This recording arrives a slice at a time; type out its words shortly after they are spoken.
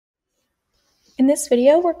In this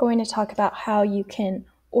video, we're going to talk about how you can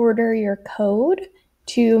order your code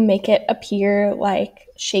to make it appear like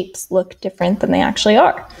shapes look different than they actually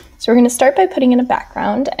are. So we're going to start by putting in a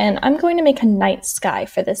background, and I'm going to make a night sky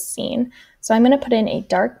for this scene. So I'm going to put in a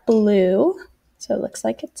dark blue, so it looks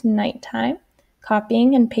like it's nighttime,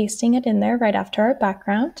 copying and pasting it in there right after our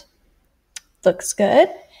background. Looks good.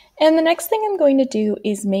 And the next thing I'm going to do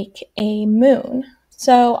is make a moon.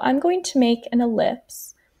 So I'm going to make an ellipse,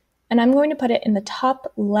 and I'm going to put it in the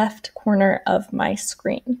top left corner of my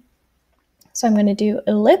screen. So I'm going to do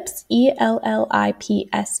ellipse, E-L-L-I-P-S-E,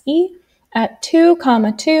 at 2,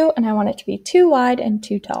 2, and I want it to be 2 wide and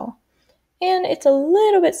 2 tall. And it's a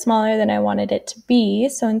little bit smaller than I wanted it to be,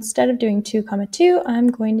 so instead of doing 2, 2, I'm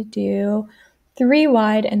going to do 3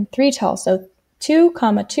 wide and 3 tall. So 2,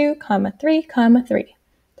 2, 3, 3.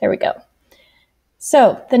 There we go.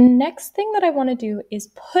 So the next thing that I want to do is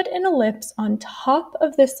put an ellipse on top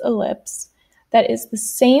of this ellipse that is the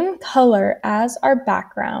same color as our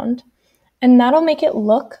background, and that'll make it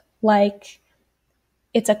look like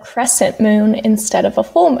it's a crescent moon instead of a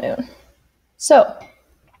full moon. So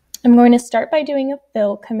I'm going to start by doing a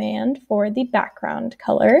fill command for the background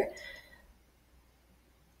color.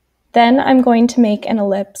 Then I'm going to make an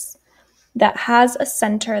ellipse that has a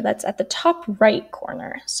center that's at the top right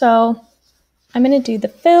corner. So I'm going to do the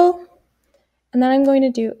fill, and then I'm going to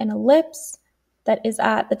do an ellipse that is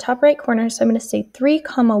at the top right corner. So I'm going to say 3,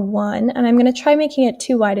 1, and I'm going to try making it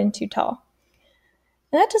 2 wide and 2 tall.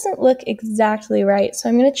 And that doesn't look exactly right, so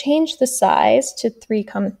I'm going to change the size to 3,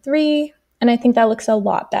 3, and I think that looks a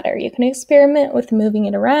lot better. You can experiment with moving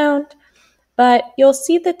it around, but you'll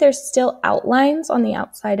see that there's still outlines on the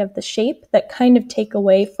outside of the shape that kind of take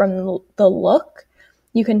away from the look.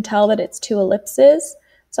 You can tell that it's 2 ellipses.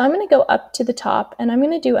 So I'm going to go up to the top, and I'm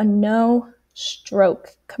going to do a no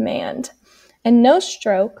stroke command. And no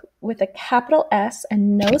stroke with a capital S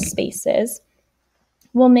and no spaces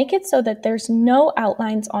will make it so that there's no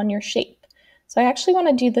outlines on your shape. So I actually want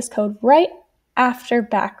to do this code right after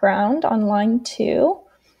background on line 2.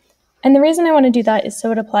 And the reason I want to do that is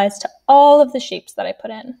so it applies to all of the shapes that I put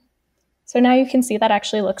in. So now you can see that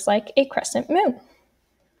actually looks like a crescent moon.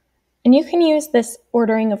 And you can use this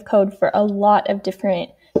ordering of code for a lot of different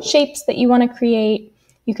shapes that you want to create.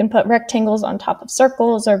 You can put rectangles on top of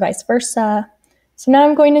circles or vice versa. So now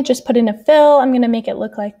I'm going to just put in a fill. I'm going to make it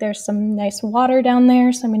look like there's some nice water down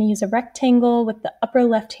there. So I'm going to use a rectangle with the upper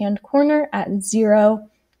left-hand corner at 0,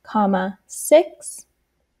 6.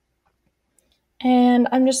 And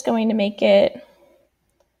I'm just going to make it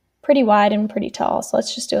pretty wide and pretty tall. So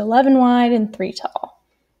let's just do 11 wide and 3 tall.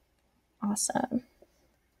 Awesome.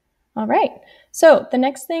 All right. So the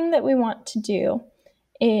next thing that we want to do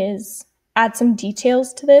is add some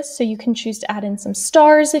details to this. So you can choose to add in some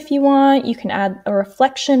stars if you want. You can add a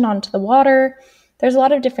reflection onto the water. There's a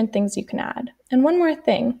lot of different things you can add. And one more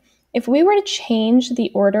thing, if we were to change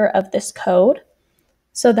the order of this code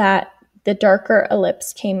so that the darker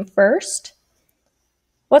ellipse came first,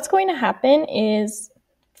 what's going to happen is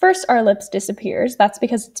first our ellipse disappears. That's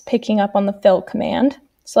because it's picking up on the fill command.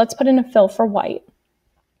 So let's put in a fill for white.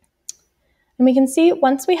 And we can see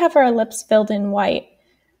once we have our ellipse filled in white,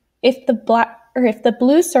 if the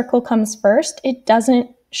blue circle comes first, it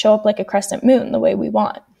doesn't show up like a crescent moon the way we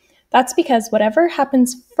want. That's because whatever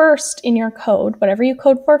happens first in your code, whatever you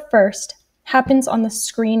code for first, happens on the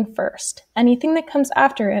screen first. Anything that comes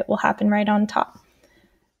after it will happen right on top.